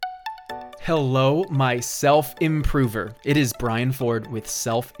Hello, my self-improver. It is Brian Ford with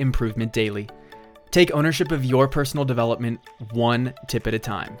Self-Improvement Daily. Take ownership of your personal development one tip at a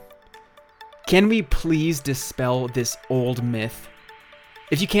time. Can we please dispel this old myth?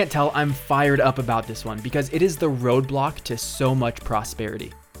 If you can't tell, I'm fired up about this one because it is the roadblock to so much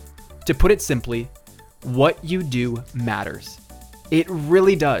prosperity. To put it simply, what you do matters. It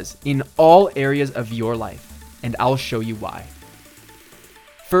really does in all areas of your life, and I'll show you why.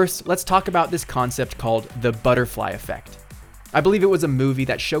 First, let's talk about this concept called the butterfly effect. I believe it was a movie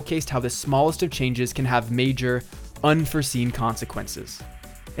that showcased how the smallest of changes can have major, unforeseen consequences.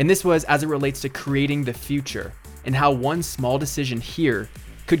 And this was as it relates to creating the future and how one small decision here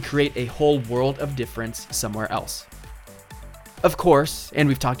could create a whole world of difference somewhere else. Of course, and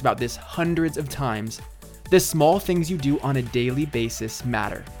we've talked about this hundreds of times, the small things you do on a daily basis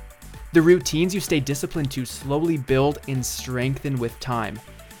matter. The routines you stay disciplined to slowly build and strengthen with time,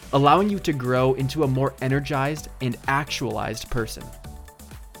 allowing you to grow into a more energized and actualized person.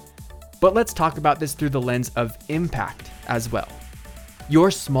 But let's talk about this through the lens of impact as well.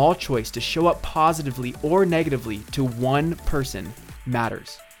 Your small choice to show up positively or negatively to one person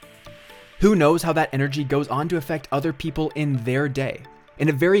matters. Who knows how that energy goes on to affect other people in their day, and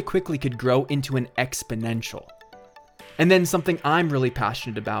it very quickly could grow into an exponential. And then something I'm really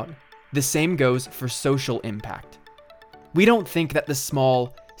passionate about, the same goes for social impact. We don't think that the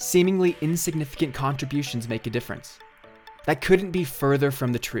small, seemingly insignificant contributions make a difference. That couldn't be further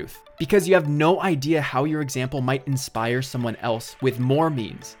from the truth, because you have no idea how your example might inspire someone else with more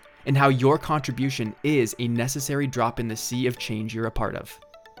means, and how your contribution is a necessary drop in the sea of change you're a part of.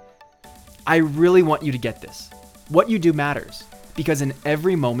 I really want you to get this. What you do matters, because in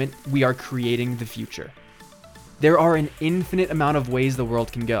every moment we are creating the future. There are an infinite amount of ways the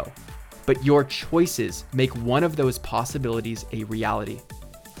world can go, but your choices make one of those possibilities a reality.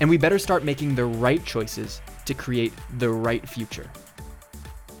 And we better start making the right choices to create the right future.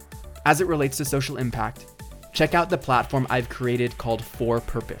 As it relates to social impact, check out the platform I've created called For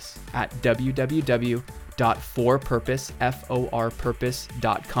Purpose at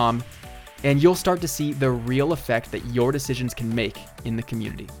www.forpurpose.com, and you'll start to see the real effect that your decisions can make in the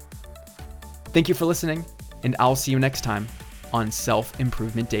community. Thank you for listening, and I'll see you next time on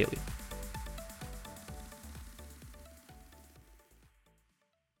Self-Improvement Daily.